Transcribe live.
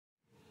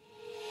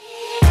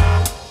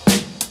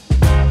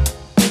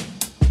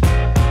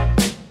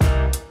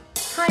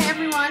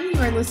everyone,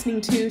 you are listening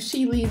to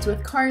She Leads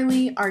with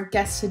Carly. Our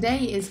guest today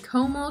is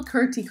Komal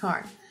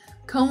Kirtikar.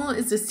 Komal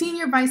is the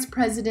Senior Vice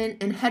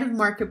President and Head of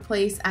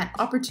Marketplace at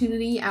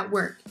Opportunity at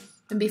Work.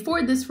 And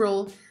before this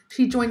role,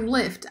 she joined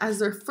Lyft as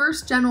their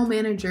first general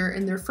manager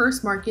in their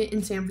first market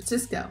in San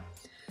Francisco,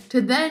 to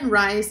then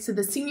rise to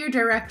the Senior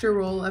Director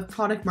role of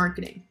Product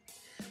Marketing.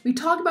 We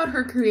talk about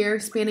her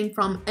career spanning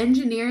from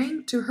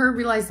engineering to her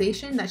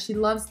realization that she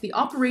loves the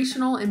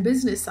operational and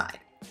business side.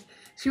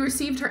 She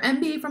received her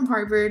MBA from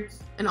Harvard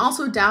and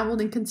also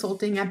dabbled in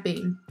consulting at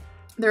Bain.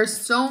 There are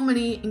so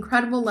many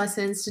incredible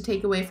lessons to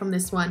take away from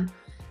this one.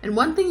 And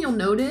one thing you'll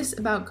notice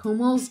about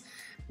Komal's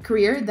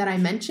career that I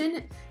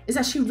mentioned is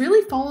that she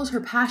really follows her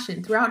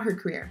passion throughout her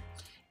career.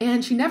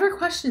 And she never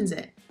questions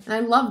it. And I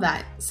love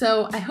that.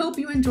 So I hope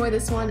you enjoy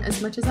this one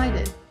as much as I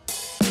did.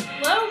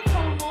 Hello,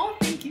 Komal.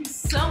 Thank you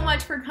so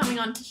much for coming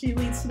on to She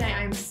Leads today.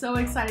 I am so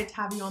excited to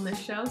have you on this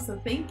show.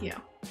 So thank you.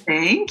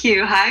 Thank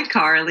you. Hi,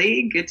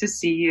 Carly. Good to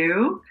see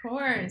you. Of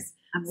course.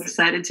 I'm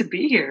excited to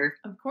be here.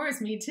 Of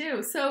course, me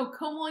too. So,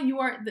 Komal, you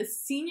are the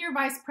Senior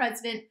Vice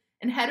President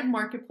and Head of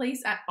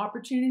Marketplace at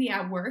Opportunity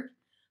at Work.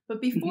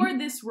 But before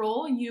this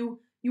role, you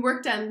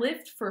worked at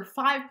Lyft for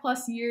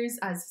 5+ years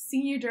as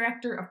Senior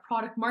Director of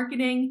Product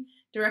Marketing,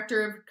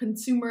 Director of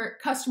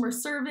Customer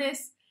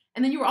Service,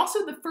 and then you were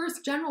also the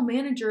first General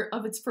Manager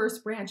of its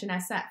first branch in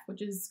SF,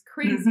 which is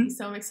crazy.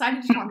 So I'm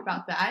excited to talk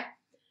about that.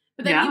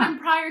 But then even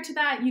prior to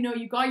that,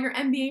 you got your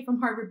MBA from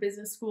Harvard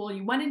Business School.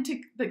 You went into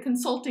the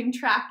consulting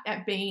track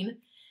at Bain.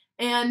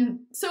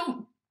 And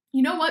so,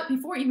 you know what?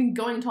 Before even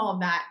going into all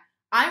of that,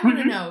 I want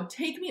to know,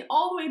 take me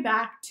all the way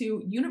back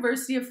to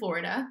University of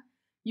Florida.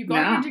 You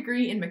got your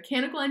degree in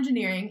mechanical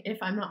engineering, if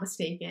I'm not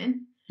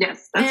mistaken.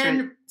 Yes, that's right.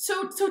 And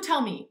so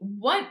tell me,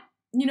 what,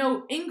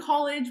 in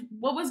college,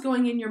 what was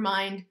going in your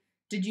mind?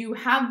 Did you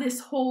have this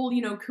whole,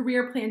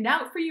 career planned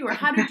out for you, or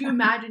how did you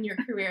imagine your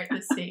career at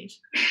this stage?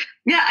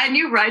 Yeah, I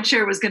knew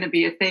rideshare was going to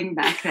be a thing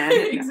back then.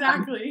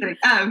 Exactly.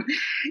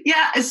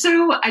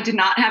 So I did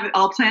not have it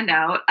all planned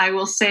out. I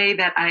will say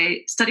that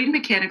I studied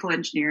mechanical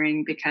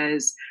engineering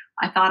because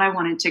I thought I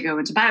wanted to go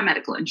into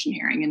biomedical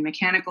engineering, and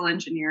mechanical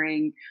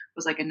engineering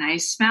was like a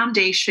nice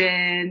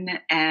foundation,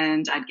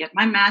 and I'd get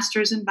my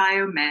master's in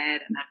biomed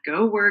and I'd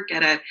go work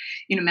at a,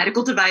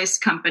 medical device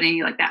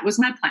company. Like that was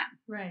my plan.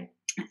 Right.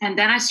 And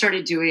then I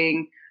started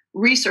doing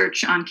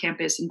research on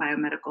campus in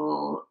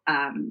biomedical,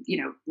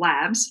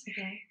 labs.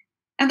 Okay.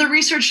 And the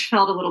research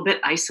felt a little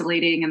bit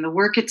isolating, and the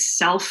work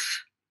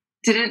itself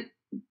didn't,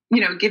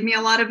 give me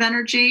a lot of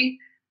energy.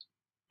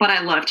 But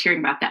I loved hearing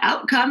about the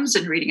outcomes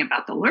and reading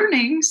about the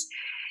learnings.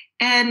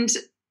 And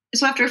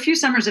so after a few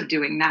summers of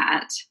doing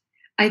that,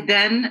 I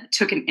then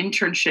took an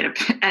internship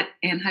at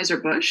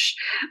Anheuser-Busch,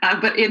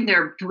 but in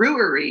their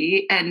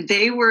brewery, and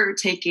they were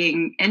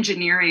taking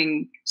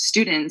engineering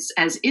students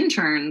as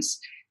interns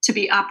to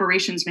be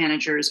operations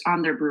managers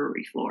on their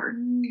brewery floor.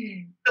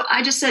 So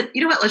I just said,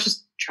 you know what, let's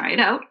just try it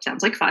out.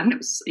 Sounds like fun. It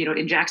was,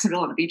 in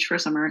Jacksonville on the beach for a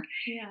summer.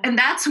 Yeah. And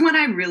that's when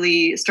I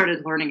really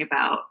started learning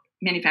about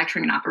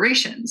manufacturing and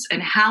operations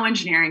and how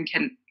engineering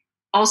can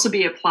also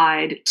be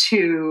applied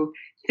to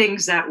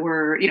things that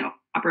were,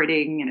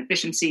 operating and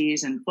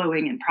efficiencies and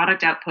flowing and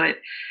product output.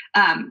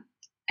 And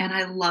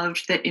I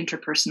loved the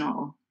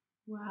interpersonal,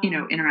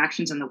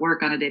 interactions in the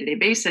work on a day-to-day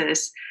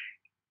basis.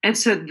 And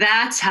so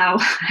that's how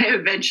I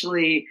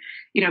eventually,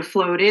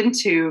 flowed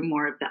into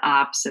more of the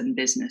ops and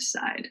business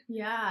side.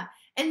 Yeah.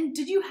 And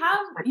did you have,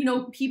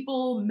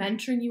 people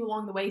mentoring you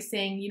along the way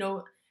saying,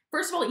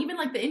 first of all, even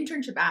like the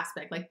internship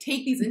aspect, like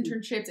take these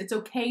internships, it's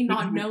okay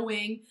not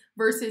knowing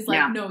versus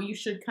like, no, you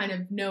should kind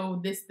of know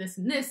this, this,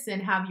 and this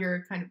and have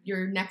your kind of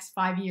your next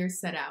 5 years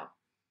set out.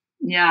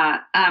 Yeah.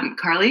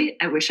 Carly,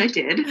 I wish I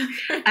did.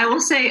 I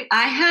will say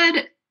I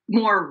had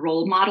more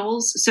role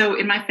models. So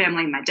in my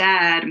family, my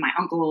dad, my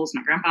uncles,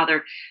 my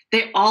grandfather,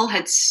 they all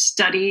had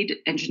studied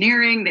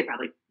engineering. They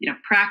probably,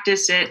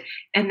 practiced it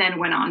and then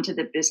went on to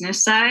the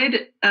business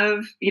side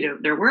of,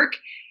 their work,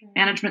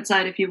 management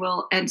side, if you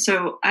will. And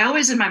so I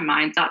always in my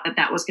mind thought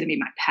that was going to be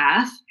my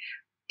path,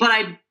 but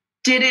I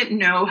didn't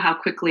know how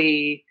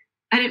quickly,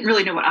 I didn't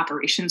really know what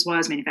operations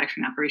was,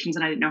 manufacturing operations,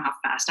 and I didn't know how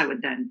fast I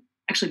would then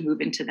actually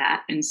move into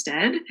that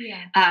instead.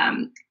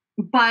 Yeah.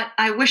 But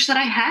I wish that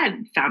I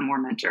had found more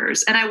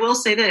mentors. And I will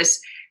say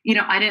this,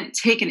 I didn't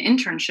take an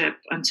internship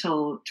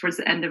until towards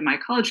the end of my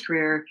college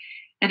career.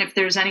 And if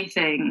there's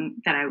anything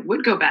that I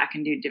would go back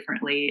and do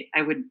differently,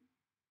 I would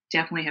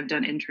definitely have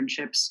done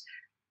internships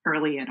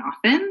early and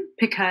often,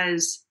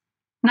 because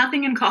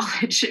nothing in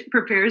college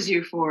prepares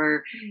you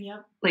for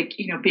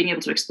being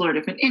able to explore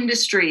different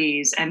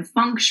industries and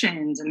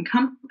functions and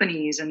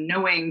companies and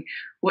knowing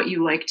what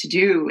you like to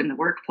do in the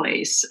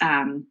workplace.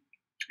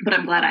 But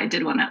I'm glad I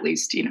did one, at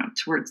least,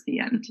 towards the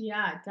end.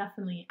 Yeah,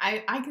 definitely.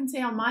 I can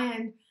say on my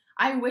end,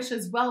 I wish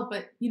as well,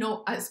 but,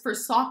 as for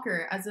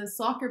soccer, as a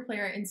soccer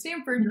player in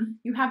Stanford,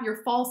 you have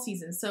your fall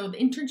season. So the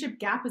internship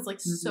gap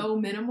is so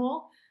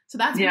minimal. So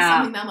that's been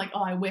something that I'm like,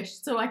 oh, I wish.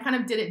 So I kind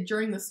of did it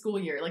during the school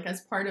year, like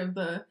as part of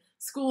the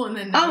school and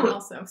then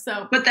also.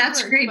 So, but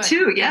that's great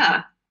too.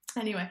 Yeah.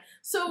 Anyway,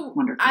 so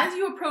Wonderful. As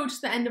you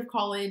approach the end of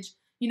college,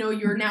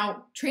 you're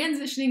now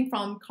transitioning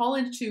from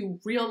college to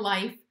real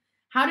life.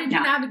 How did you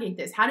navigate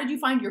this? How did you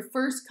find your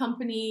first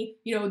company?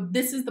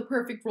 This is the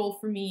perfect role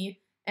for me.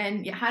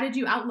 And how did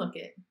you outlook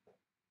it?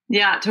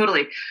 Yeah,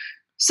 totally.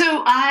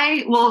 So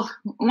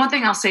one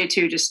thing I'll say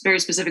too, just very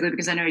specifically,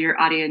 because I know your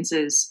audience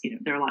is,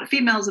 there are a lot of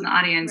females in the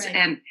audience, right.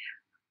 And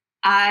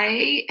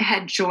I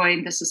had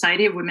joined the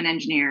Society of Women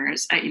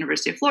Engineers at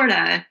University of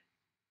Florida,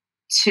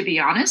 to be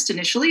honest,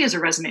 initially as a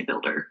resume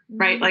builder,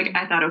 right? Like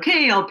I thought,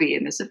 okay, I'll be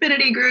in this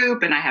affinity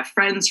group and I have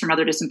friends from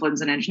other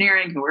disciplines in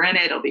engineering who are in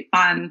it. It'll be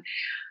fun.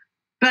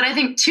 But I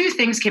think two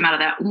things came out of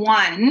that.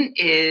 One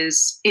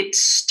is it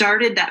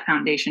started that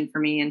foundation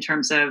for me in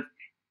terms of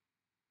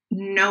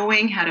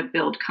knowing how to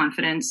build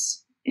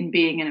confidence in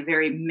being in a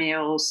very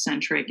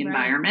male-centric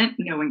environment,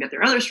 knowing that there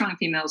are other strong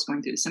females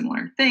going through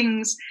similar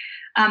things.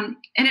 And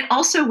it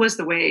also was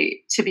the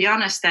way, to be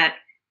honest, that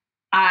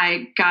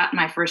I got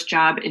my first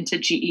job into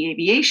GE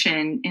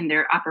Aviation in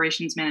their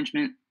operations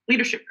management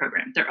leadership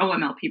program, their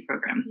OMLP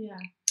program. Yeah.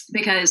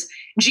 Because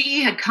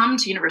GE had come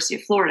to University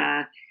of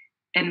Florida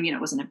and, it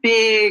was in a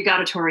big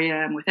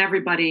auditorium with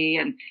everybody.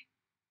 And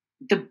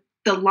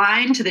the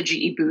line to the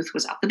GE booth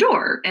was out the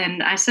door.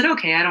 And I said,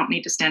 okay, I don't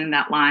need to stand in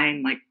that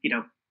line. Like,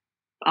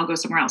 I'll go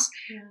somewhere else.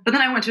 Yeah. But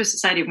then I went to a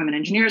Society of Women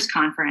Engineers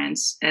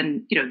conference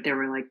and, there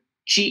were like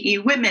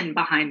GE women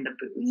behind the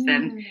booth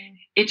and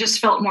it just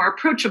felt more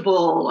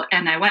approachable.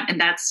 And I went,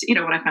 and that's,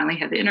 when I finally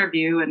had the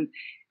interview and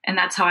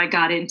that's how I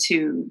got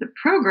into the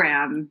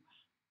program.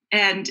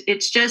 And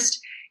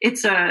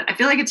I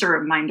feel like it's a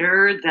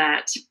reminder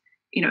that,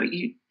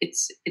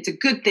 it's a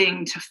good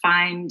thing to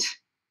find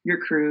your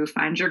crew,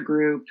 find your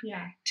group,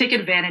 take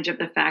advantage of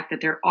the fact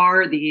that there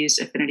are these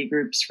affinity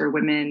groups for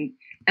women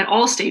at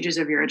all stages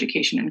of your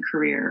education and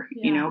career,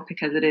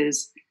 because it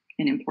is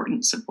an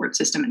important support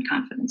system and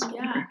confidence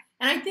builder. Yeah.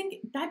 And I think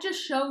that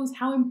just shows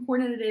how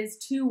important it is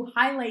to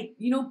highlight,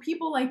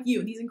 people like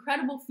you, these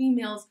incredible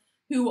females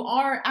who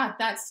are at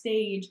that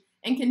stage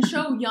and can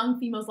show young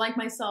females like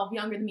myself,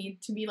 younger than me,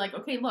 to be like,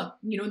 okay, look,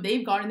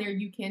 they've gotten there,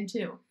 you can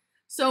too.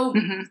 So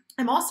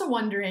I'm also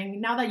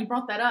wondering, now that you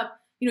brought that up,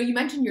 you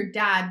mentioned your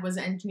dad was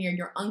an engineer,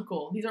 your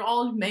uncle. These are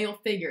all male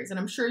figures, and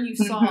I'm sure you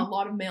saw a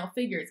lot of male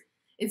figures.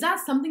 Is that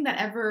something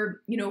that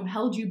ever,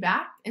 held you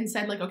back and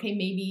said like, okay,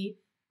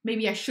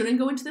 maybe I shouldn't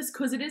go into this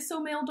because it is so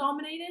male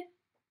dominated?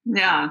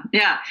 Yeah.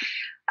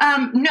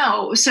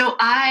 No. So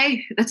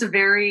that's a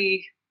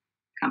very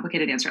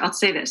complicated answer. I'll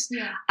say this.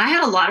 Yeah. I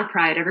had a lot of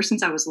pride ever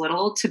since I was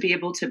little to be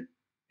able to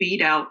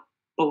beat out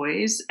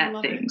boys at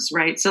things,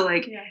 right? So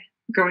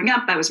growing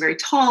up, I was very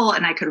tall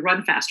and I could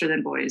run faster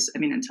than boys. I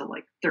mean, until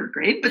like third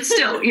grade, but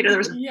still, there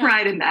was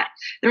pride in that.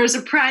 There was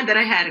a pride that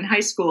I had in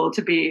high school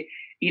to be,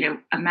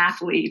 a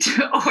mathlete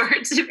or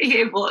to be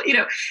able,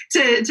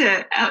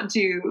 to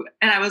outdo.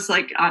 And I was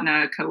like on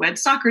a co-ed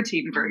soccer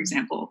team, for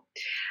example.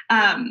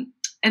 And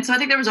so I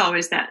think there was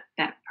always that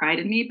pride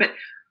in me. But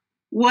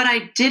what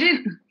I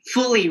didn't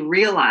fully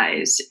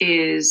realize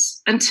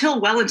is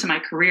until well into my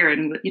career,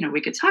 and,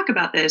 we could talk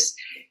about this,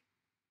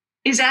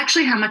 is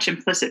actually how much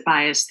implicit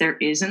bias there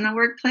is in the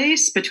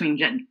workplace between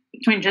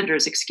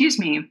genders,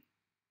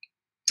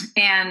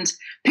 And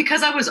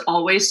because I was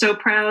always so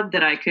proud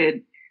that I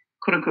could,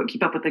 quote unquote,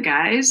 keep up with the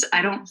guys,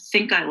 I don't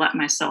think I let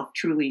myself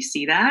truly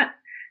see that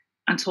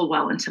until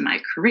well into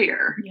my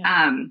career.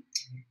 Yeah.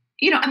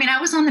 I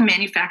was on the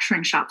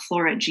manufacturing shop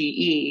floor at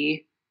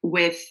GE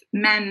with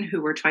men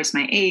who were twice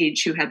my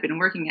age, who had been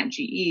working at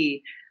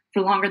GE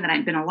for longer than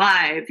I'd been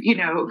alive,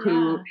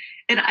 who,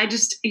 and I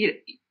just,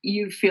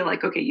 you feel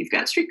like, okay, you've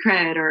got street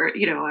cred, or,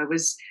 I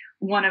was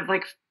one of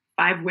like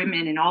 5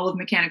 women in all of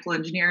mechanical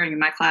engineering in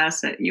my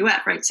class at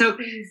UF, right? So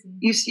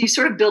you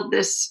sort of build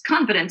this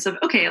confidence of,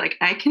 okay, like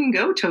I can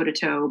go toe to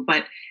toe,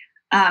 but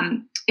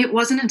it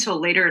wasn't until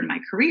later in my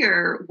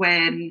career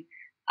when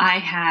I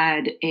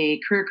had a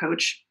career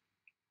coach.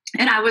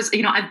 And I was,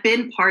 I've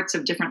been parts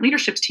of different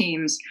leadership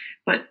teams,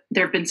 but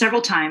there have been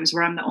several times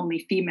where I'm the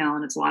only female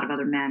and it's a lot of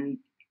other men,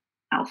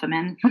 alpha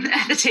men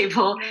at the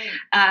table. Right.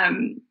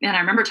 And I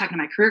remember talking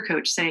to my career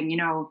coach saying,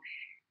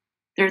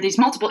 there are these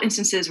multiple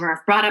instances where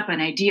I've brought up an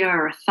idea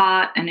or a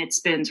thought and it's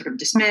been sort of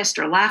dismissed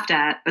or laughed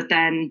at, but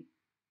then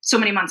so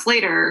many months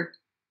later,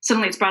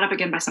 suddenly it's brought up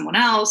again by someone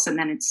else. And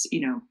then it's,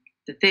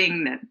 the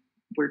thing that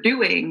we're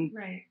doing.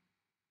 Right.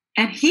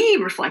 And he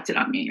reflected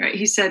on me, right?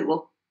 He said,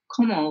 well,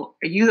 Komal,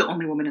 are you the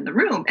only woman in the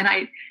room? And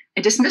I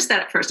dismissed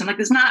that at first. I'm like,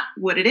 that's not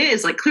what it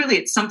is. Like, clearly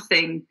it's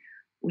something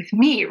with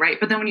me, right?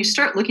 But then when you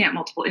start looking at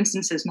multiple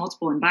instances,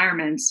 multiple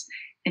environments,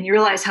 and you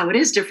realize how it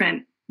is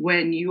different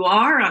when you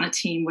are on a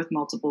team with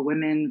multiple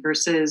women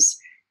versus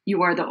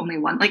you are the only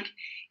one. Like,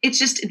 it's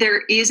just,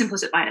 there is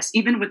implicit bias,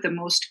 even with the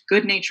most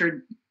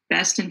good-natured,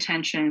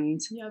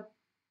 best-intentioned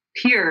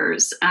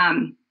peers.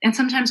 And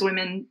sometimes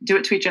women do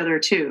it to each other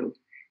too.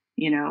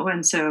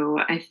 And so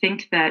I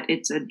think that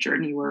it's a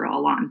journey we're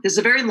all on. This is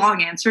a very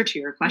long answer to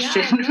your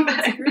question. Yeah, no,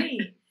 it's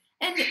great.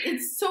 And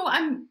it's so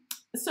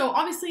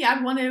obviously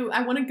I want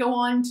to go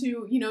on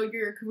to,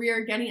 your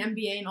career, getting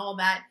MBA and all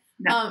that.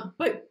 No.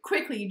 But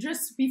quickly,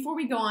 just before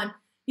we go on,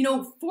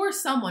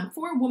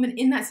 for a woman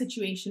in that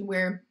situation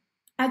where,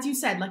 as you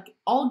said, like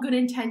all good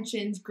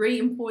intentions, great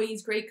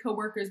employees, great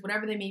coworkers,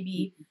 whatever they may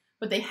be,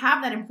 but they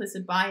have that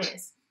implicit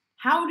bias.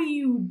 How do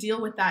you deal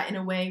with that in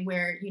a way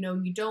where, you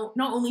don't,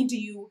 not only do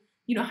you,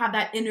 have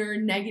that inner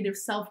negative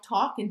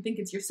self-talk and think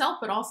it's yourself,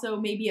 but also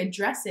maybe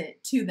address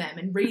it to them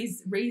and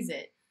raise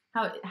it.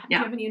 Do you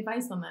have any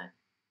advice on that?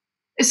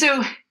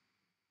 So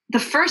the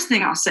first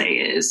thing I'll say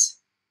is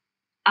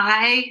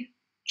I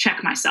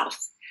check myself.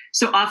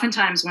 So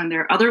oftentimes when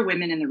there are other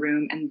women in the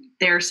room and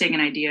they're saying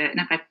an idea, and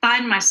if I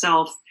find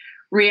myself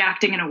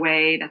reacting in a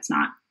way that's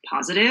not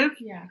positive,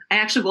 I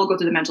actually will go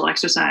through the mental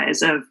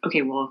exercise of,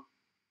 okay, well,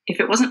 if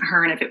it wasn't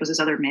her and if it was this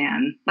other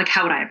man, like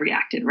how would I have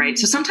reacted, right?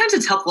 So sometimes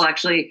it's helpful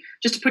actually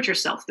just to put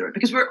yourself through it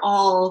because we're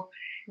all,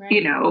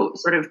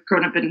 sort of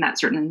grown up in that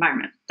certain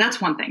environment. That's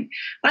one thing.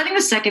 But I think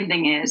the second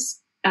thing is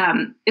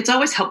it's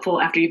always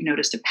helpful after you've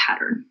noticed a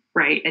pattern,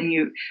 right?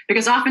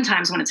 Because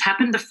oftentimes when it's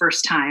happened the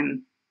first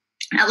time,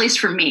 at least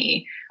for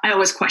me, I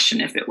always question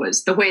if it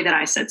was the way that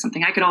I said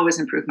something. I could always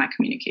improve my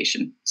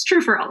communication. It's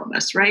true for all of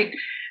us, right?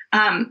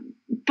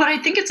 But I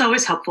think it's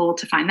always helpful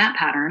to find that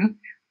pattern.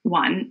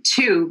 One,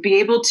 two, be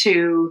able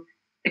to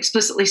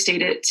explicitly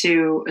state it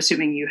to,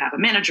 assuming you have a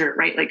manager,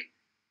 right? Like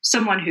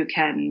someone who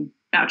can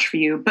vouch for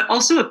you, but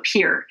also a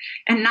peer.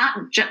 And not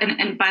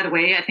and by the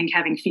way, I think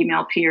having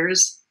female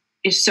peers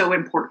is so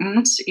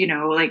important.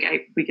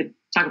 We could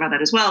talk about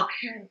that as well,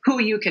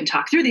 who you can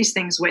talk through these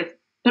things with,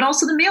 but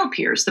also the male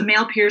peers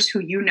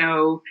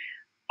who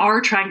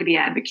are trying to be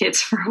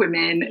advocates for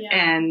women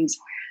and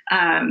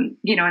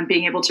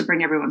being able to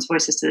bring everyone's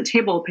voices to the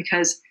table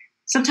because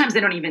sometimes they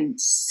don't even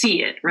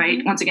see it,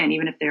 right? Once again,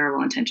 even if they are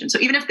well-intentioned. So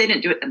even if they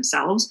didn't do it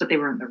themselves, but they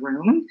were in the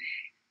room,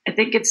 I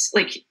think it's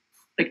like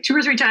 2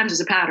 or 3 times is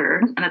a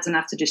pattern. And that's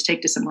enough to just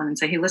take to someone and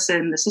say, hey,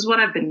 listen, this is what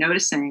I've been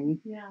noticing.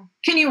 Yeah.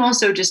 Can you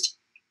also just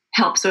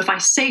help? So if I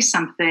say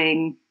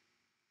something,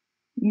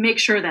 make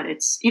sure that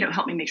it's,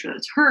 help me make sure that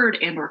it's heard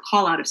and or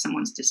call out if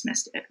someone's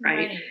dismissed it,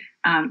 right?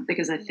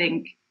 Because I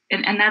think,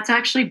 and that's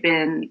actually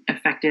been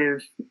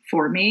effective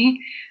for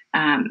me,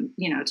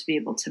 to be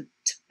able to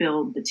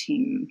build the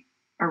team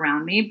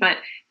around me.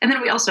 And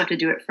then we also have to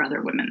do it for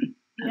other women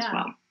as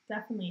well.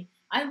 Definitely.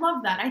 I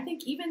love that. I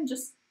think even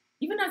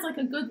as like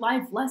a good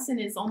life lesson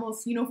is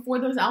almost, for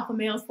those alpha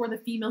males, for the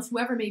females,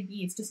 whoever may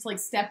be, it's just like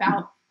step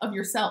out of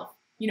yourself,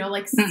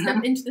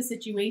 step into the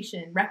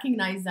situation,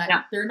 recognize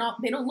that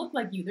they don't look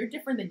like you. They're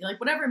different than you, like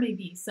whatever it may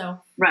be. So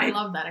I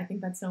love that. I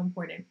think that's so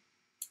important.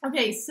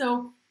 Okay.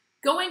 So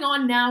going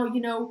on now,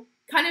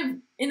 kind of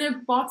in a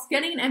box,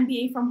 getting an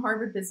MBA from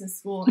Harvard Business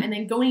School and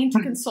then going into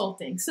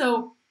consulting.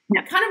 So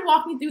kind of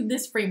walk me through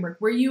this framework.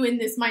 Were you in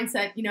this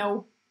mindset,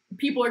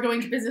 people are going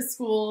to business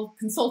school,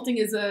 consulting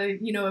is a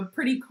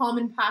pretty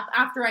common path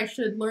after I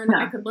could learn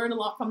a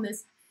lot from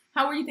this.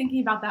 How were you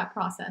thinking about that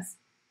process?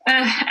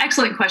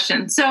 Excellent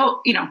question.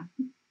 So,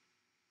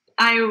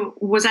 I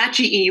was at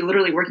GE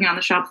literally working on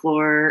the shop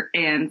floor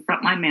and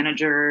frontline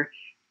manager,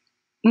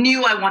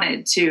 knew I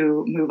wanted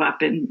to move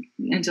up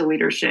into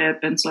leadership.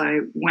 And so I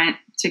went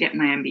to get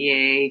my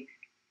MBA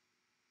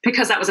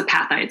because that was a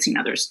path I had seen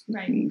others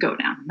go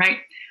down, right?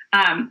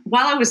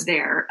 While I was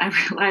there, I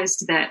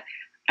realized that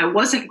I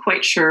wasn't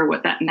quite sure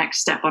what that next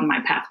step on my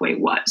pathway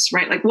was,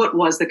 right? Like what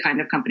was the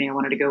kind of company I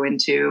wanted to go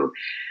into?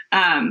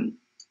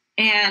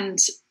 And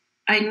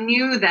I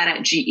knew that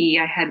at GE,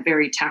 I had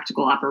very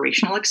tactical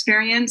operational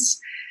experience.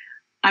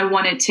 I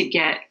wanted to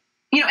get,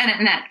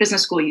 and at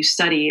business school, you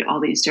study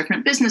all these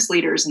different business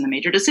leaders and the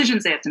major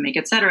decisions they have to make,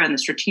 et cetera, and the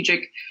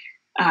strategic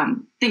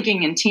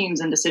thinking and teams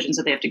and decisions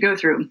that they have to go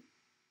through.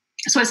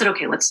 So I said,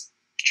 okay, let's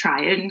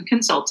try it in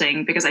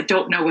consulting because I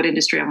don't know what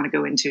industry I want to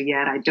go into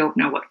yet. I don't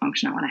know what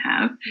function I want to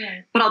have,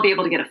 but I'll be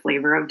able to get a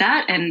flavor of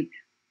that and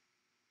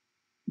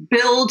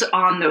build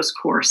on those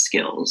core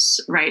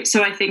skills, right?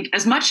 So I think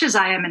as much as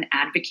I am an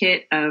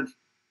advocate of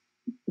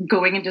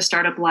going into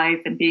startup life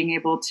and being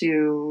able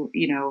to,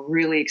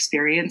 really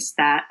experience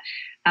that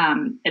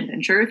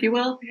adventure, if you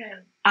will,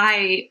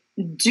 I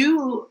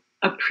do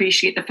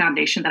appreciate the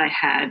foundation that I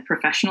had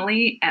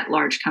professionally at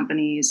large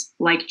companies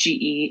like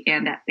GE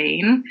and at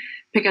Bain,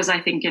 because I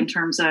think in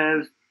terms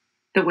of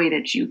the way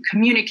that you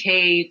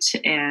communicate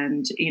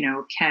and,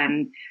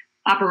 can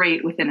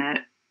operate within a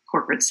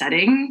corporate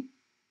setting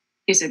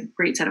is a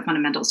great set of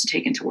fundamentals to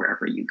take into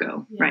wherever you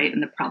go, right?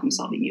 And the problem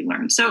solving you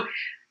learn. So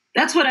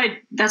that's why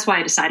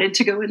I decided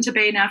to go into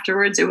Bain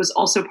afterwards. It was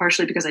also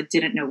partially because I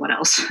didn't know what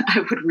else I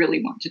would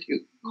really want to do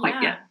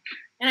quite yet.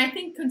 And I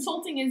think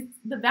consulting is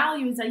the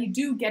value is that you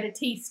do get a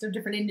taste of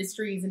different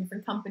industries and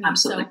different companies.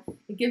 Absolutely. So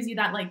it gives you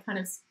that kind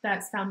of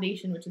that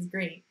foundation, which is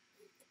great.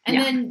 And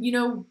then,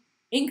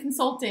 in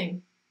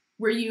consulting,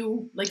 were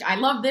you like, I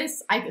love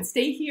this, I could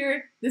stay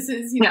here, this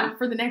is,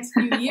 for the next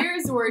few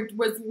years, or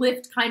was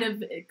Lyft kind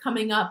of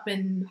coming up,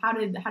 and how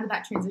did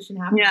that transition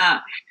happen?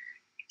 Yeah.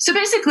 So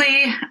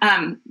basically,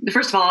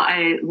 first of all,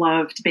 I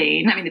loved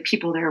Bain. I mean, the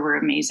people there were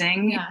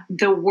amazing. Yeah.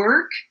 The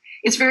work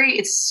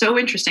it's so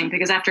interesting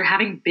because after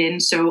having been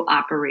so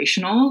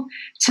operational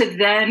to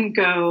then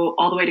go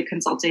all the way to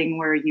consulting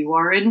where you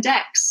are in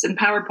decks and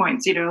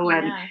PowerPoints,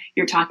 and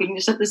you're talking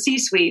just at the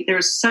C-suite,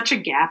 there's such a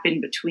gap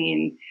in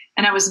between.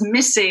 And I was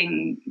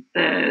missing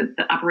the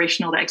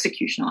operational, the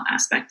executional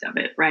aspect of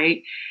it.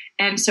 Right.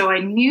 And so I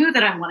knew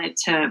that I wanted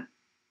to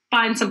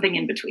find something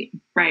in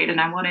between. Right.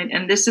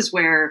 And this is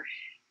where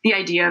the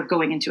idea of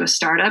going into a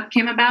startup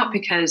came about,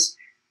 because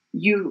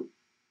you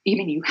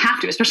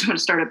have to, especially when a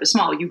startup is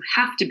small, you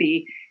have to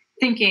be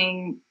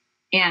thinking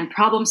and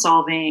problem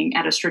solving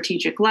at a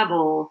strategic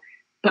level,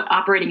 but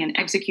operating and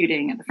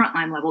executing at the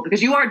frontline level,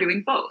 because you are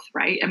doing both,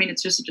 right? I mean,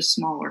 it's just such a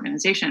small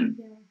organization.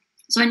 Yeah.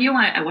 So I knew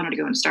I wanted to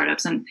go into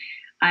startups, and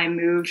I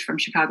moved from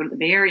Chicago to the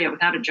Bay Area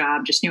without a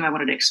job, just knew I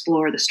wanted to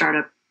explore the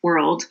startup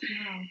world.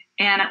 Wow.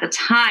 And at the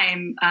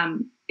time,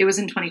 it was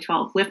in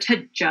 2012, Lyft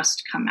had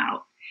just come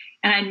out.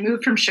 And I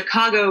moved from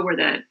Chicago where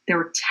there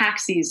were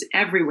taxis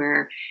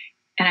everywhere.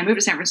 And I moved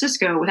to San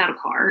Francisco without a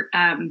car.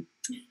 And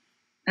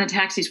the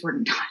taxis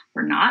were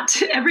not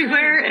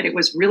everywhere. And it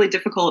was really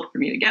difficult for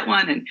me to get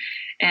one.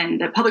 And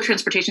the public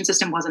transportation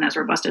system wasn't as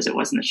robust as it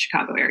was in the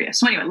Chicago area.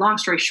 So anyway, long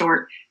story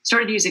short,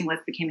 started using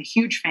Lyft, became a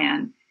huge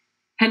fan,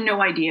 had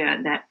no idea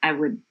that I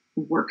would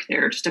work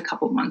there just a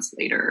couple months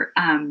later,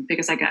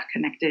 because I got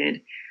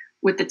connected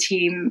with the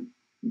team.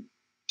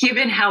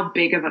 Given how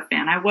big of a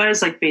fan I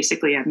was, like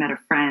basically I met a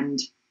friend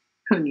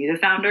who knew the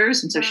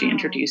founders. And so she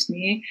introduced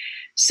me.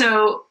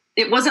 So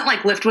it wasn't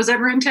like Lyft was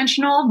ever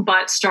intentional,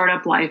 but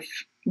startup life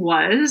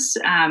was.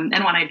 And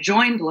when I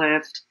joined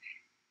Lyft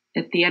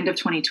at the end of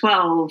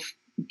 2012,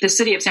 the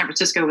city of San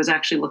Francisco was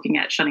actually looking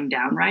at shutting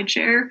down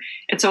rideshare.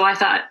 And so I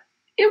thought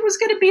it was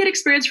going to be an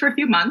experience for a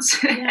few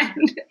months,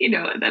 and,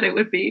 that it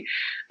would be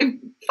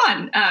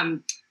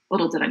fun.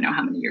 Little did I know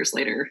how many years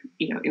later,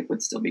 it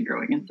would still be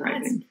growing and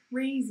thriving. That's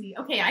crazy.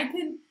 Okay, I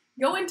could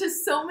go into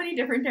so many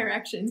different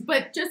directions,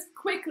 but just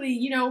quickly,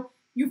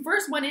 you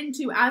first went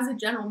into as a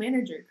general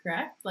manager,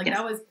 correct? Like yes.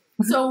 That was,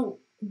 so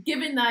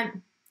given that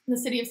the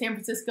city of San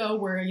Francisco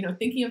were,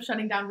 thinking of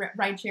shutting down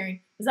ride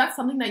sharing, was that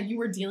something that you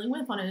were dealing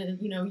with on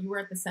you were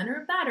at the center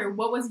of that, or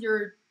what was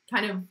your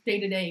kind of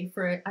day-to-day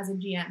as a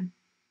GM?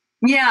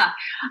 Yeah.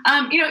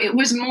 It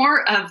was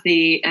more of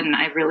and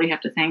I really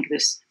have to thank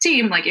this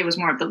team, like it was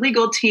more of the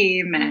legal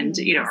team and,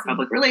 our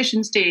public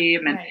relations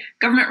team and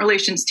government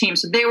relations team.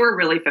 So they were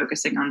really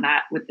focusing on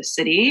that with the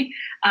city.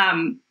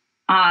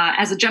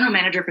 As a general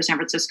manager for San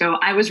Francisco,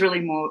 I was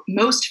really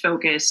most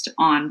focused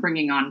on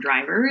bringing on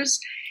drivers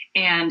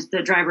and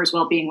the drivers'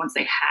 well-being once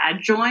they had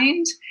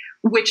joined,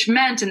 which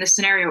meant in this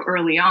scenario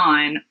early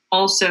on,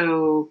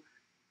 also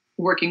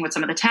working with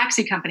some of the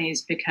taxi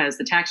companies because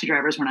the taxi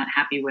drivers were not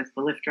happy with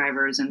the Lyft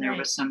drivers, and there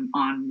was some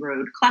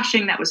on-road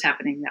clashing that was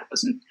happening that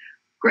wasn't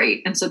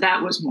great. And so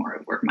that was more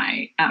of where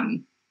my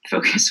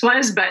focus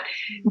was, but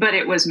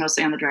it was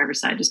mostly on the driver's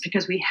side just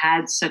because we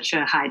had such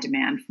a high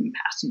demand from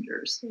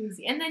passengers.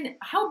 Crazy. And then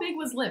how big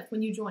was Lyft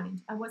when you joined?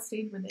 At what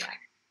stage were they at?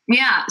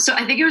 Yeah, so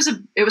I think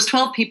it was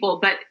 12 people,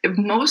 but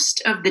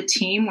most of the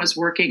team was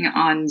working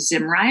on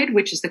Zimride,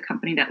 which is the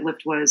company that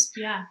Lyft was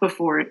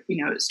before it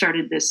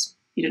started this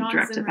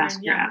direct to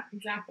passenger app.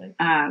 Exactly.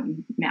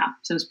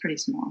 So it was pretty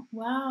small.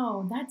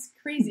 Wow, that's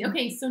crazy.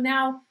 Okay, so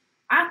now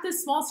at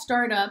this small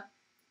startup,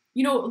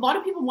 a lot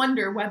of people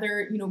wonder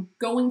whether,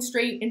 going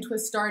straight into a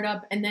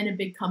startup and then a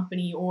big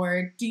company,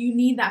 or do you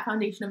need that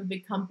foundation of a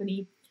big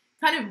company?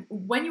 Kind of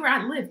when you were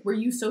at Lyft, were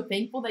you so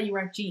thankful that you were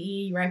at GE,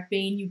 you were at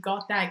Bain, you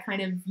got that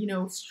kind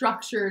of,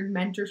 structured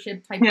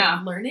mentorship type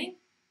of learning?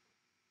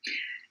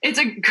 It's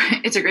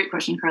a great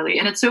question, Carly.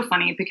 And it's so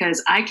funny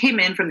because I came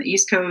in from the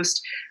East Coast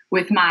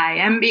with my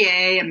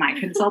MBA and my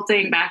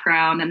consulting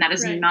background, and that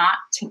is not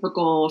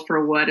typical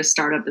for what a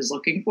startup is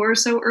looking for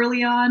so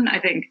early on. I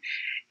think,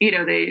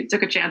 they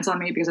took a chance on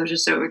me because I was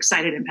just so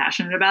excited and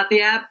passionate about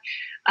the app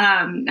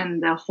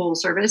and the whole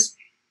service.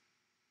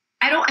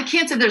 I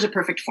can't say there's a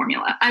perfect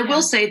formula. I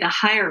will say the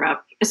higher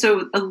up,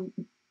 so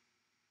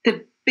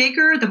the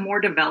bigger, the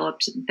more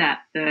developed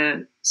that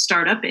the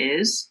startup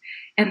is,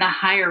 and the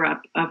higher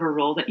up of a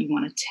role that you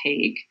want to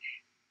take,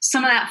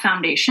 some of that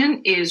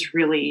foundation is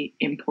really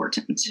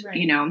important.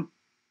 Right.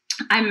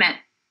 I met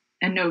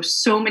and know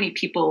so many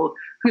people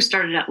who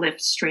started at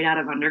Lyft straight out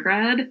of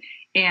undergrad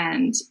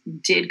and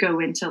did go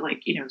into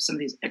some of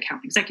these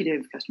account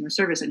executive, customer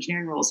service,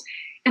 engineering roles.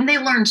 And they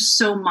learned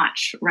so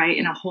much, right,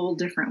 in a whole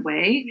different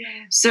way.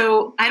 Yeah.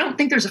 So I don't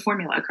think there's a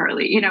formula,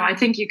 Carly. I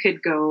think you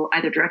could go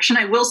either direction.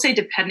 I will say,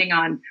 depending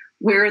on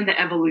where in the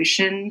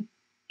evolution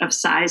of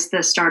size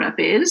the startup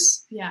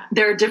is,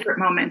 there are different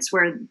moments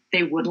where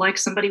they would like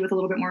somebody with a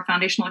little bit more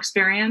foundational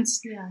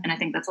experience. Yeah. And I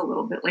think that's a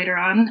little bit later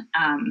on.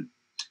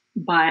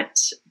 But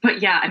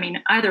yeah, I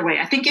mean, either way,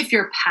 I think if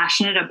you're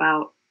passionate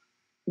about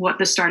what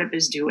the startup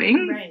is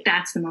doing,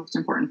 that's the most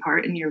important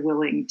part. And you're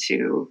willing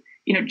to,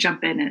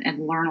 jump in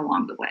and learn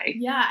along the way.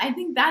 Yeah, I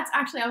think that's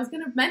actually, I was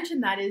going to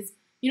mention that is,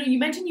 you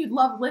mentioned you'd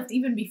love Lyft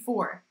even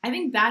before. I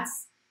think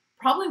that's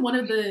probably one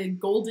of the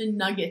golden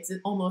nuggets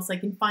almost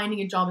like in finding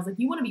a job is like,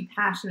 you want to be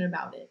passionate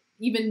about it.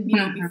 even, you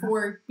know,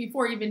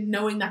 before even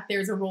knowing that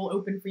there's a role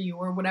open for you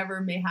or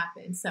whatever may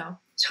happen. So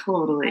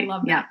totally. I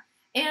love that.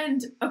 Yeah.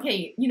 And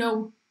okay, you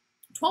know,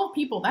 12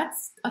 people,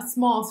 that's a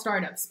small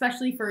startup,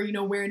 especially for, you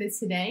know, where it is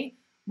today.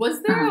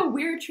 Was there a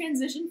weird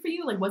transition for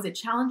you? Like, was it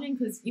challenging?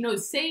 Because, you know,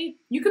 say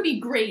you could be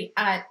great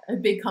at a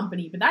big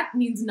company, but that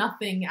means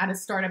nothing at a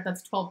startup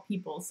that's 12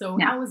 people. So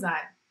how was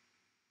that?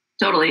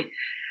 Totally.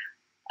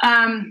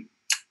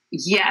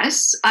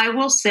 Yes, I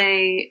will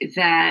say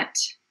that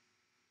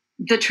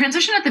the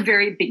transition at the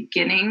very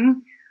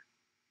beginning,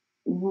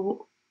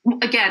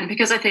 again,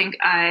 because I think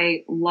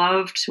I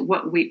loved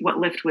what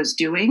Lyft was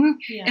doing.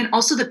 Yeah. And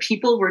also the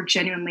people were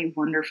genuinely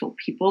wonderful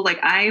people. Like,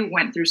 I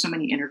went through so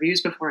many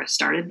interviews before I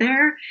started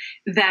there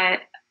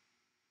that,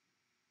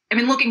 I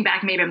mean, looking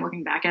back, maybe I'm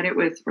looking back at it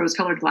with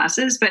rose-colored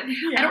glasses, but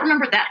yeah. I don't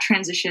remember that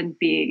transition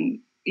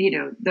being, you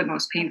know, the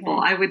most painful.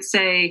 Okay. I would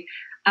say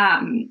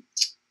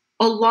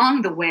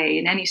along the way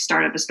in any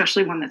startup,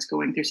 especially one that's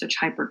going through such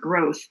hyper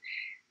growth,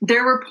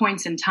 there were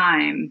points in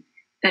time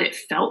that it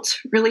felt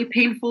really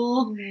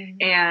painful. Mm-hmm.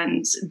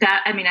 And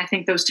that, I mean, I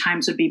think those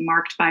times would be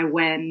marked by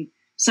when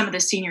some of the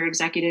senior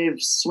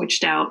executives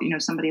switched out, you know,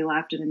 somebody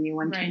left and a new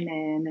one came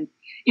in. And,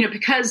 you know,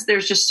 because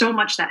there's just so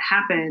much that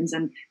happens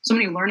and so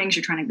many learnings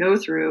you're trying to go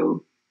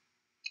through.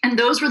 And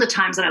those were the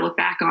times that I look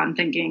back on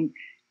thinking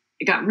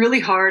it got really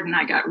hard and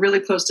I got really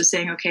close to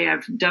saying, okay,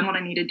 I've done what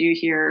I need to do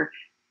here.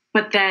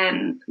 But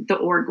then the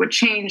org would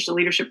change, the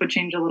leadership would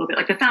change a little bit.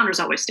 Like, the founders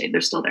always stayed, they're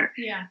still there.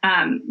 Yeah.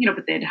 You know,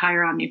 but they'd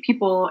hire on new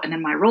people and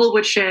then my role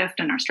would shift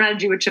and our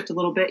strategy would shift a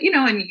little bit, you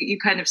know, and you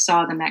kind of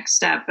saw the next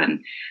step. And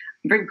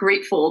I'm very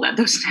grateful that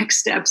those next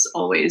steps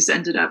always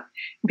ended up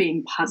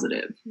being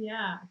positive.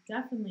 Yeah,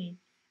 definitely.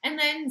 And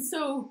then,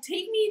 so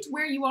take me to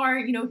where you are,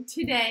 you know,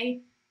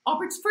 today.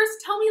 First,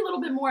 tell me a little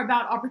bit more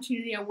about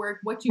Opportunity at Work,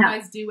 what you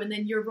guys do, and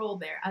then your role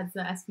there as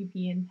the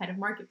SVP and head of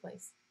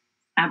marketplace.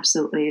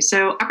 Absolutely.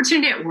 So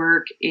Opportunity at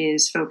Work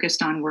is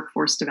focused on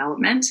workforce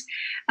development.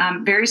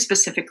 Very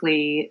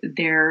specifically,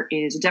 there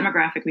is a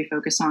demographic we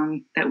focus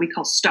on that we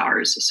call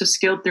STARS, so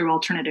skilled through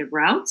alternative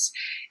routes.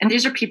 And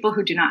these are people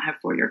who do not have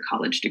four-year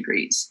college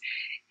degrees.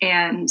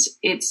 And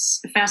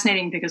it's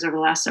fascinating because over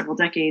the last several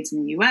decades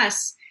in the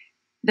US,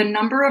 the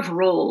number of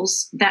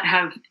roles that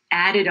have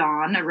added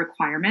on a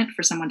requirement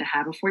for someone to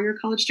have a four-year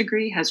college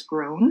degree has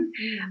grown.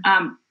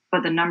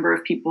 But the number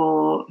of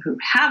people who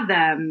have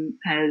them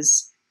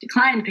has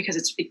declined because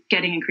it's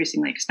getting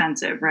increasingly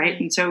expensive, right?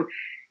 And so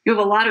you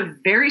have a lot of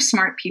very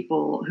smart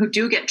people who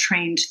do get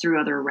trained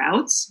through other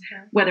routes,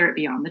 whether it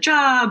be on the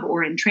job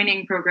or in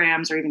training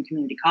programs or even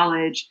community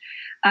college.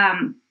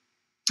 And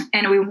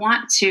we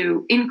want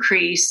to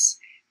increase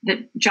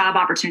the job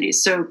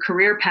opportunities. So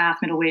career path,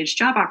 middle wage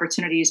job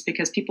opportunities,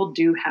 because people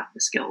do have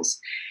the skills.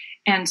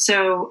 And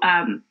so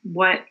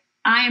what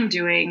I am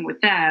doing with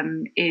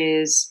them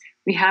is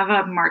we have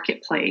a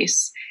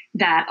marketplace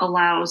that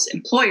allows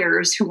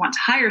employers who want to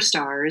hire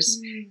stars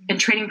and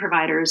training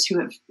providers who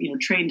have, you know,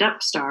 trained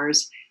up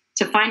stars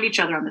to find each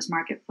other on this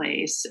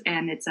marketplace.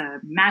 And it's a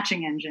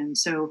matching engine.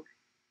 So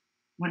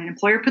when an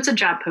employer puts a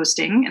job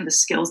posting and the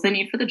skills they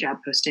need for the job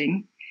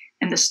posting,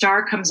 and the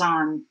star comes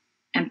on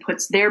and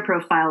puts their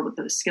profile with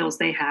the skills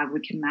they have,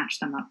 we can match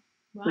them up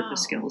with the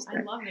skills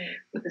there,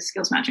 with the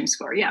skills matching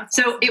score. Yeah. That's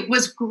awesome. It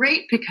was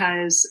great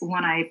because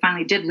when I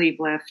finally did leave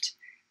Lyft,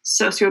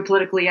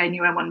 sociopolitically, I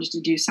knew I wanted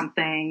to do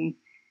something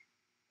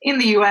in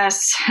the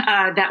US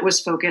that was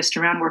focused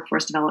around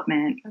workforce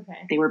development.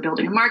 They were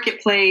building a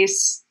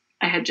marketplace.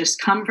 I had just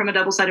come from a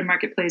double-sided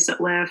marketplace at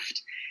Lyft.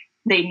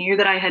 They knew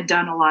that I had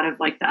done a lot of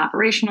like the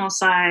operational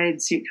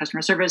sides,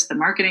 customer service, the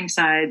marketing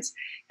sides.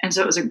 And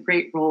so it was a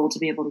great role to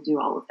be able to do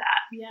all of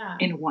that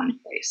in one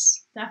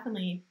place.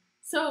 Definitely.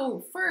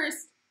 So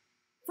first,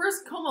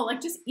 Komal,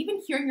 like, just even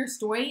hearing your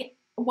story,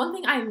 one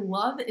thing I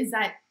love is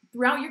that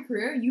throughout your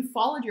career, you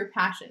followed your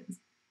passions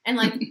and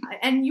like,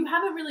 and you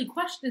haven't really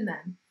questioned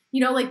them. You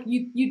know, like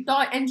you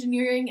thought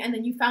engineering and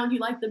then you found you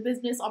liked the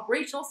business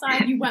operational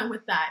side, you went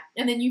with that.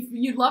 And then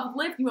you loved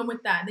Lyft, you went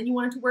with that. And then you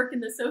wanted to work in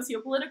the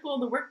socio-political,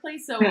 the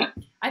workplace. So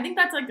I think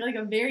that's like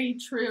a very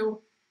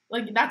true,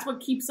 like, that's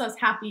what keeps us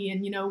happy.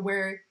 And, you know,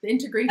 where the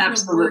integration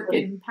of work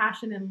and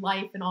passion and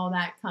life and all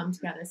that come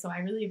together. So I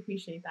really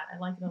appreciate that. I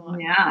like it a lot.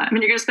 Yeah. I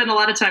mean, you're going to spend a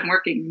lot of time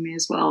working. You may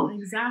as well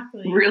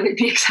really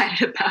be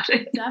excited about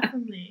it.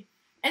 Definitely.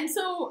 And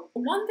so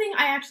one thing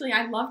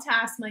I love to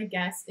ask my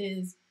guests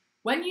is,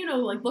 when, you know,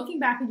 like, looking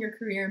back at your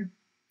career,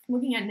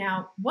 looking at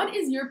now, what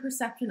is your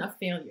perception of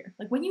failure?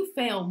 Like, when you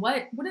fail,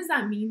 what does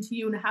that mean to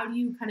you, and how do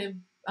you kind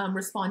of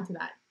respond to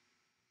that?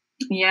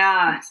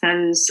 Yeah, that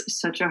is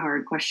such a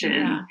hard question.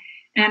 Yeah.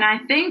 And I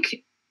think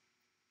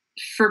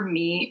for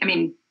me, I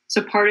mean,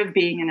 so part of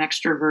being an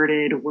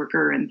extroverted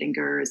worker and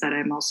thinker is that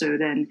I'm also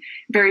then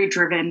very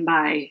driven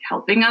by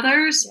helping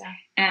others. Yeah.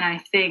 And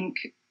I think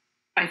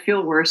I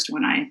feel worst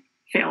when I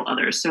fail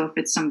others. So if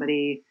it's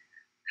somebody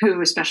who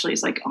especially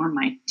is like on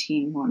my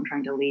team who I'm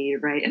trying to lead,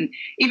 right? And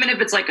even if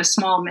it's like a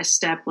small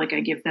misstep, like I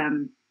give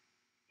them,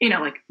 you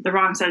know, like the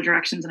wrong set of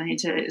directions and I need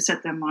to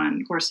set them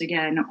on course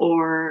again.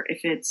 Or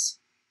if it's,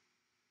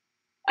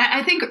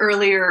 I think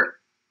earlier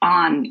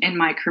on in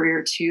my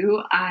career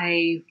too,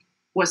 I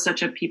was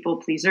such a people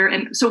pleaser.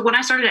 And so when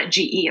I started at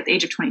GE at the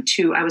age of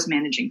 22, I was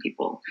managing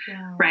people,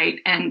 right?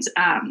 And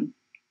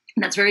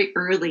that's very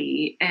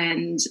early.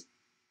 And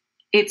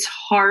it's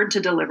hard to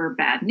deliver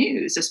bad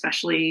news,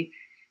 especially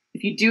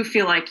if you do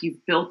feel like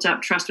you've built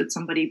up trust with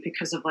somebody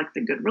because of like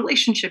the good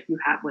relationship you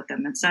have with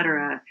them, et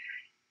cetera.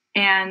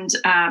 And,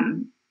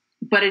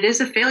 but it is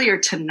a failure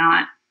to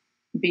not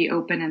be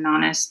open and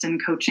honest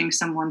and coaching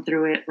someone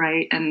through it.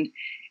 Right. And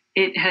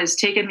it has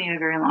taken me a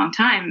very long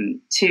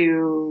time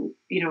to,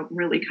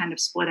 really kind of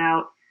split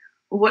out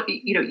what,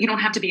 you don't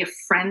have to be a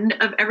friend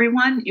of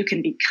everyone. You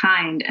can be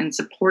kind and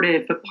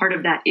supportive, but part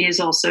of that is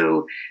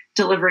also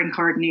delivering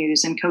hard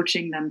news and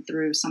coaching them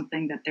through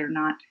something that they're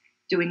not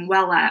doing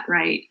well at.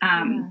 Right.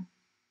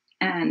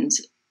 And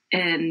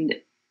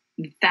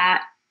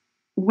that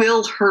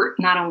will hurt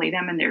not only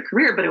them in their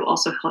career, but it will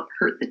also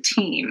hurt the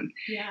team.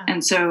 Yeah.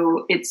 And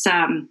so it's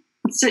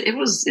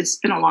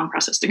been a long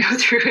process to go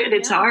through it.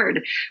 It's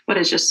hard, but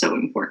it's just so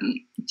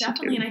important.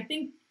 Definitely. And I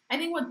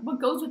think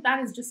what goes with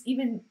that is just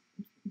even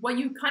what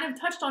you kind of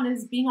touched on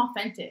is being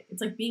authentic.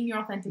 It's like being your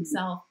authentic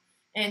self.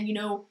 And,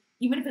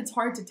 even if it's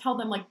hard to tell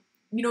them, like,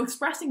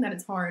 expressing that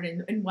it's hard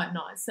and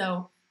whatnot.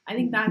 So I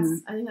think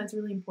that's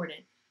really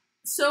important.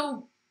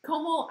 So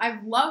Komal,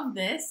 I've loved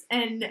this.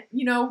 And,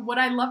 what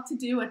I love to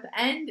do at the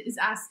end is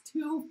ask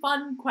 2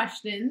 fun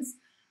questions.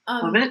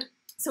 Love it.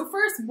 So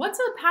first, what's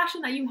a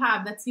passion that you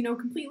have that's,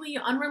 completely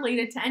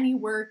unrelated to any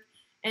work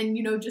and,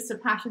 just a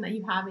passion that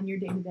you have in your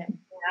day-to-day?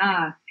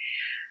 Yeah.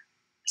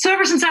 So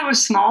ever since I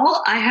was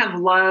small, I have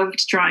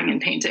loved drawing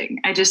and painting.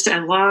 I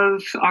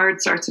love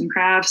arts and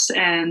crafts.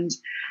 And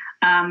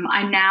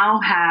I now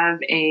have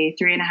a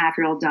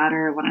 3.5-year-old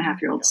daughter, a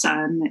 1.5-year-old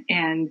son,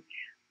 and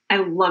I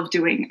love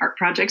doing art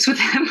projects with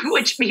them,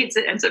 which means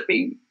it ends up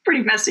being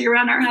pretty messy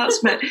around our house.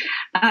 But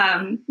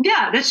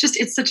that's just,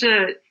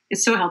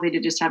 it's so healthy to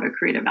just have a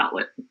creative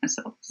outlet for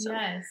myself. So.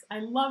 Yes, I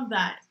love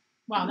that.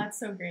 Wow, that's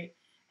so great.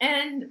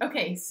 And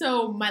okay,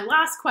 so my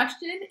last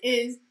question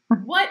is,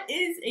 what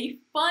is a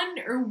fun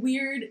or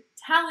weird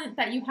talent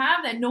that you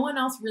have that no one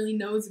else really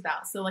knows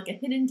about? So like a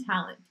hidden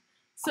talent.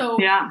 So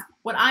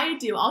what I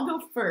do, I'll go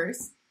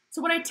first.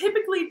 So what I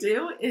typically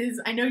do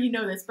is, I know you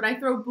know this, but I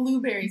throw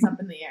blueberries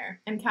up in the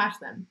air and catch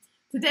them.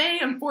 Today,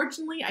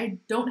 unfortunately, I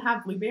don't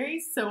have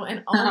blueberries, so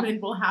an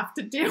almond will have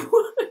to do. So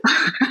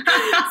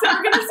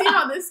we're going to see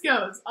how this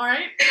goes, all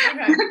right?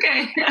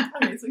 Okay,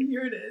 so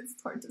here it is.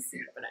 It's hard to see,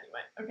 but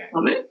anyway, okay.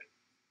 Love it.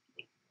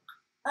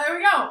 There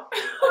we go.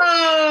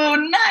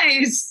 Oh,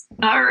 nice.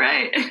 All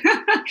right.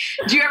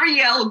 Do you ever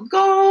yell,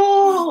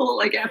 goal,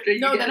 like after you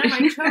No, then I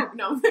might choke.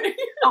 No.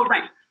 Oh,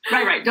 right.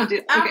 Don't do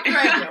it. After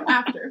I do,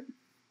 after.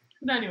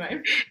 But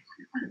anyway.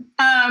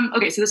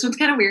 Okay, so this one's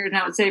kind of weird,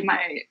 and I would say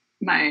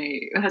my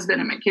husband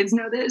and my kids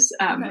know this.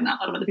 Not a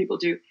lot of other people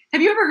do.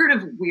 Have you ever heard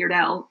of Weird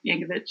Al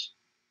Yankovic?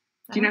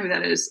 Do you know who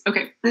that is?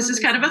 Okay, this is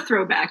kind of a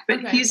throwback,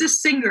 but he's a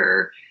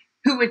singer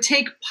who would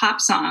take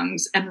pop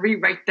songs and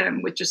rewrite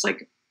them with just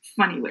like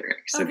funny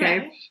lyrics.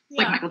 Okay.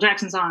 Like Michael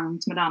Jackson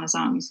songs, Madonna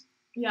songs.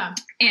 Yeah.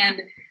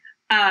 And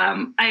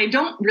I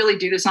don't really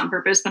do this on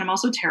purpose, but I'm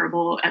also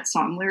terrible at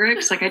song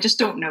lyrics. Like I just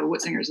don't know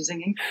what singers are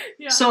singing.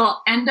 Yeah. So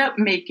I'll end up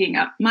making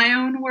up my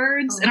own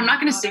words. And I'm not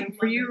going to sing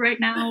for you right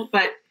now,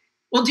 but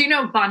well, do you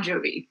know Bon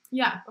Jovi?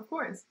 Yeah, of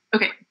course.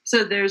 Okay.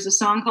 So there's a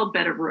song called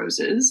Bed of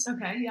Roses.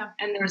 Okay. Yeah.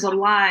 And there's a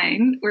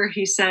line where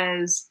he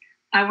says,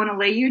 I want to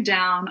lay you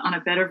down on a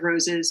bed of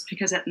roses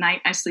because at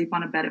night I sleep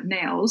on a bed of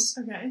nails.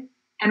 Okay.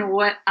 And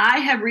what I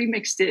have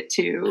remixed it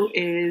to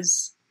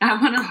is,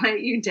 I want to lay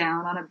you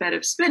down on a bed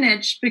of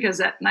spinach because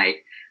at night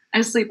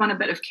I sleep on a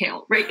bed of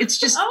kale, right? It's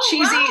just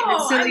cheesy and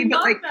it's silly,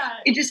 but like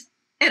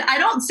and I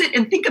don't sit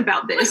and think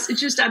about this. It's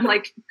just, I'm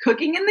like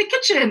cooking in the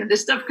kitchen and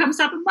this stuff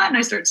comes up in mind and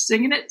I start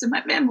singing it to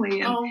my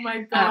family. And, oh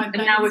my God,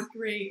 that is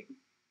great.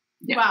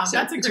 Yeah, wow, so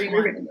that's a great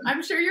one.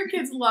 I'm sure your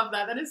kids love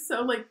that. That is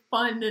so like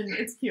fun and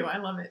it's cute. I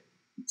love it.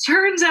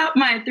 Turns out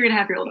my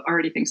 3.5-year-old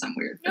already thinks I'm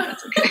weird, but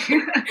that's okay.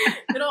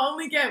 It'll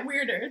only get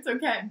weirder. It's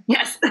okay.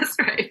 Yes, that's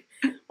right.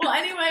 Well,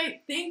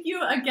 anyway, thank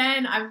you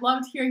again. I've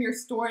loved hearing your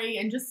story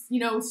and just,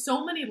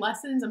 so many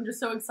lessons. I'm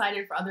just so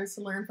excited for others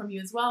to learn from you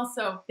as well.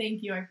 So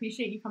thank you. I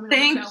appreciate you coming on the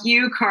show. Thank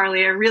you,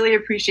 Carly. I really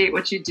appreciate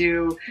what you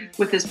do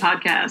with this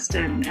podcast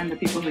and the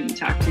people who you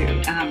talk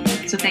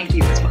to. So thank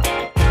you as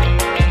well.